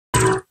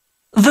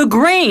The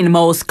grain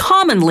most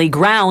commonly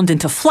ground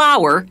into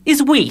flour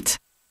is wheat.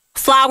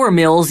 Flour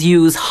mills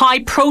use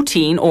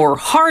high-protein or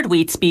hard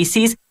wheat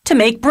species to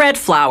make bread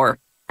flour,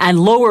 and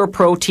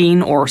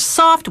lower-protein or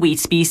soft wheat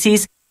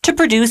species to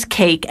produce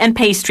cake and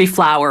pastry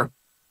flour.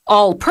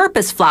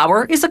 All-purpose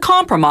flour is a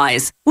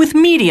compromise with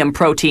medium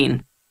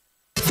protein.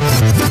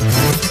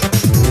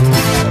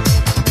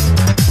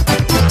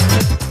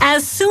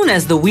 As soon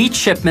as the wheat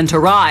shipment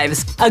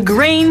arrives, a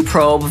grain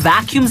probe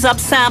vacuums up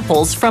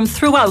samples from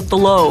throughout the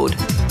load.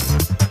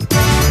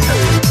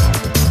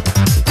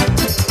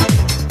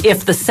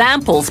 If the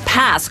samples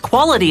pass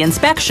quality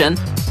inspection,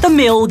 the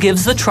mill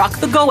gives the truck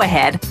the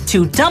go-ahead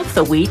to dump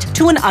the wheat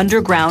to an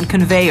underground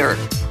conveyor.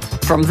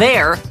 From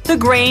there, the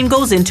grain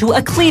goes into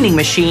a cleaning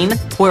machine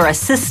where a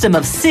system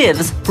of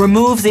sieves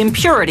removes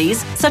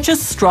impurities such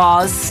as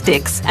straws,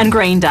 sticks, and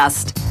grain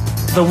dust.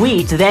 The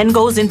wheat then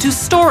goes into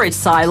storage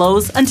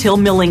silos until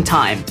milling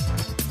time.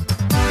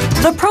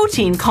 The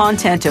protein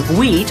content of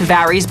wheat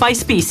varies by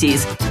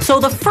species, so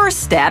the first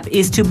step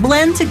is to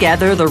blend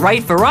together the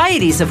right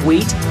varieties of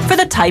wheat for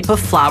the type of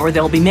flour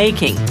they'll be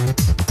making.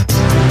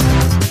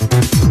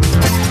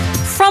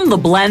 From the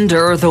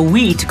blender, the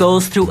wheat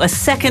goes through a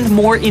second,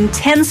 more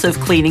intensive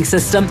cleaning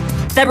system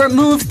that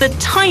removes the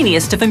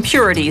tiniest of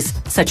impurities,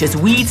 such as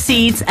weed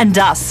seeds and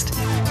dust.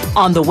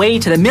 On the way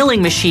to the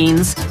milling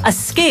machines, a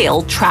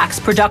scale tracks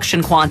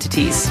production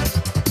quantities.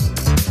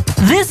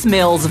 This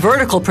mill's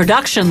vertical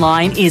production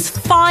line is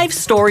 5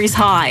 stories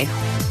high.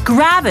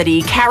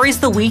 Gravity carries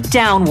the wheat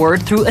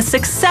downward through a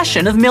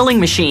succession of milling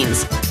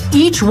machines.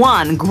 Each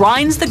one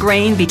grinds the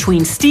grain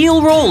between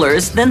steel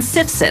rollers, then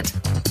sifts it.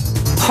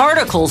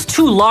 Particles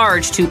too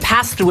large to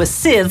pass through a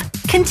sieve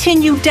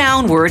continue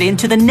downward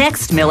into the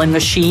next milling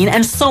machine,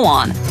 and so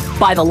on.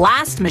 By the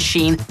last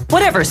machine,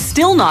 whatever's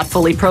still not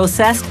fully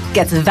processed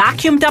gets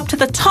vacuumed up to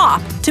the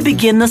top to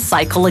begin the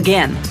cycle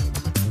again.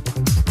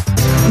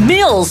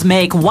 Mills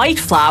make white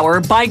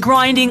flour by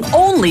grinding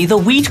only the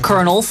wheat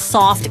kernel's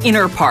soft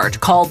inner part,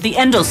 called the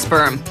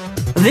endosperm.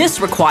 This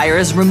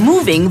requires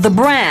removing the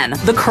bran,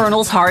 the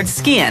kernel's hard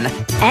skin,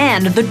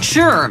 and the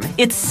germ,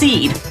 its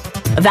seed.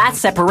 That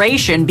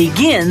separation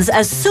begins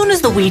as soon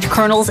as the wheat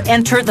kernels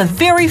enter the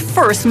very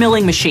first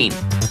milling machine.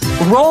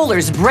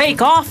 Rollers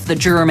break off the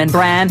germ and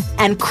bran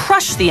and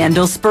crush the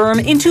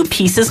endosperm into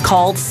pieces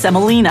called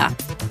semolina.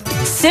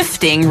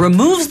 Sifting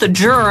removes the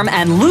germ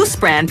and loose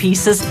bran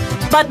pieces,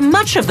 but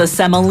much of the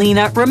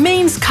semolina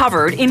remains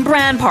covered in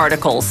bran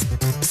particles.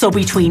 So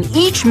between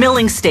each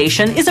milling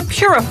station is a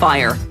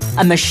purifier,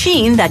 a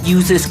machine that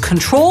uses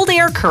controlled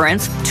air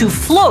currents to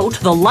float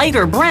the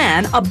lighter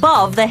bran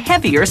above the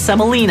heavier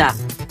semolina,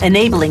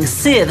 enabling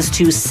sieves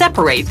to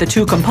separate the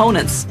two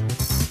components.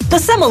 The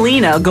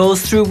semolina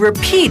goes through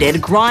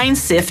repeated grind,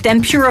 sift,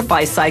 and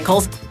purify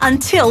cycles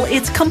until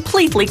it's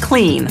completely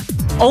clean.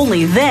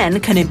 Only then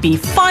can it be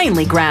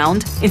finely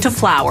ground into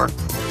flour.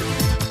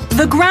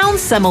 The ground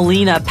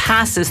semolina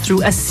passes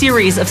through a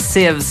series of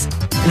sieves.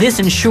 This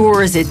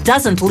ensures it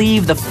doesn't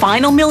leave the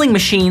final milling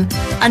machine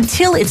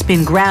until it's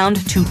been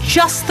ground to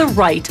just the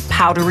right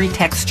powdery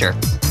texture.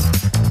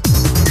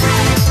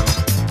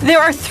 There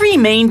are 3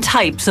 main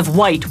types of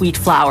white wheat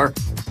flour.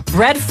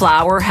 Bread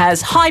flour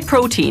has high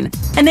protein,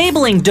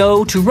 enabling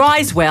dough to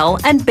rise well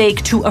and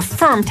bake to a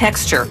firm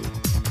texture.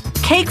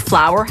 Cake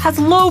flour has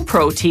low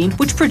protein,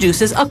 which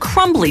produces a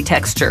crumbly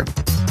texture.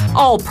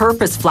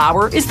 All-purpose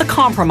flour is the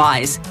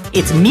compromise.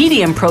 Its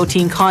medium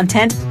protein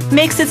content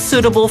makes it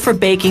suitable for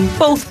baking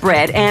both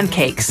bread and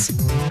cakes.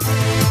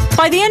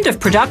 By the end of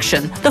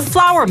production, the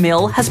flour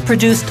mill has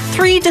produced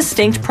 3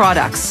 distinct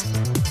products: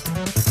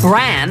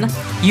 bran,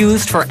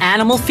 used for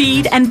animal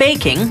feed and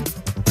baking;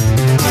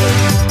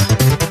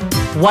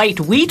 white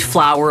wheat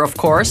flour, of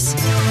course;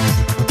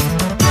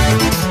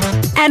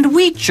 and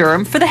wheat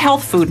germ for the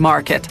health food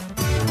market.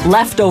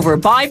 Leftover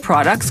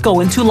byproducts go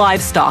into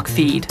livestock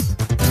feed.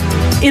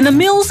 In the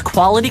mill's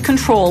quality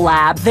control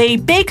lab, they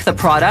bake the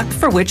product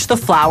for which the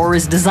flour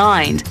is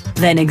designed,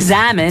 then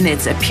examine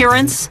its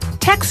appearance,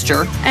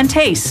 texture, and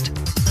taste.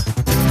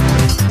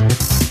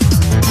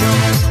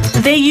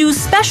 They use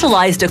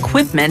specialized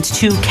equipment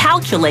to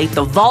calculate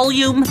the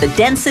volume, the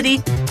density,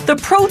 the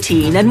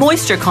protein, and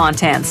moisture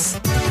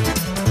contents.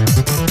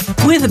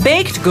 With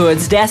baked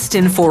goods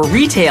destined for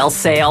retail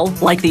sale,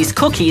 like these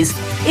cookies,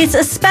 it's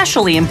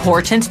especially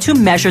important to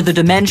measure the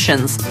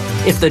dimensions.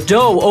 If the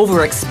dough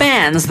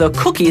overexpands, the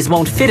cookies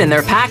won't fit in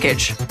their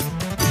package.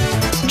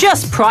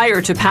 Just prior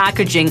to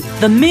packaging,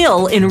 the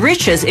mill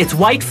enriches its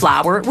white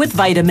flour with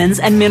vitamins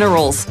and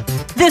minerals.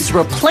 This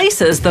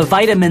replaces the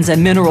vitamins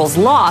and minerals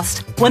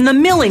lost when the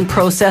milling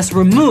process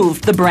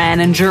removed the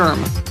bran and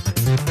germ.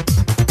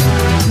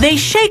 They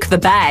shake the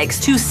bags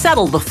to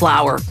settle the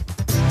flour.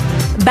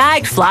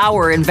 Bagged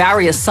flour in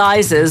various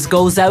sizes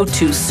goes out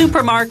to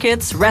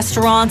supermarkets,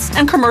 restaurants,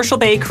 and commercial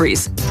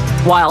bakeries,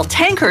 while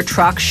tanker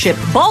trucks ship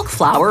bulk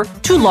flour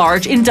to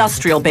large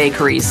industrial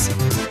bakeries.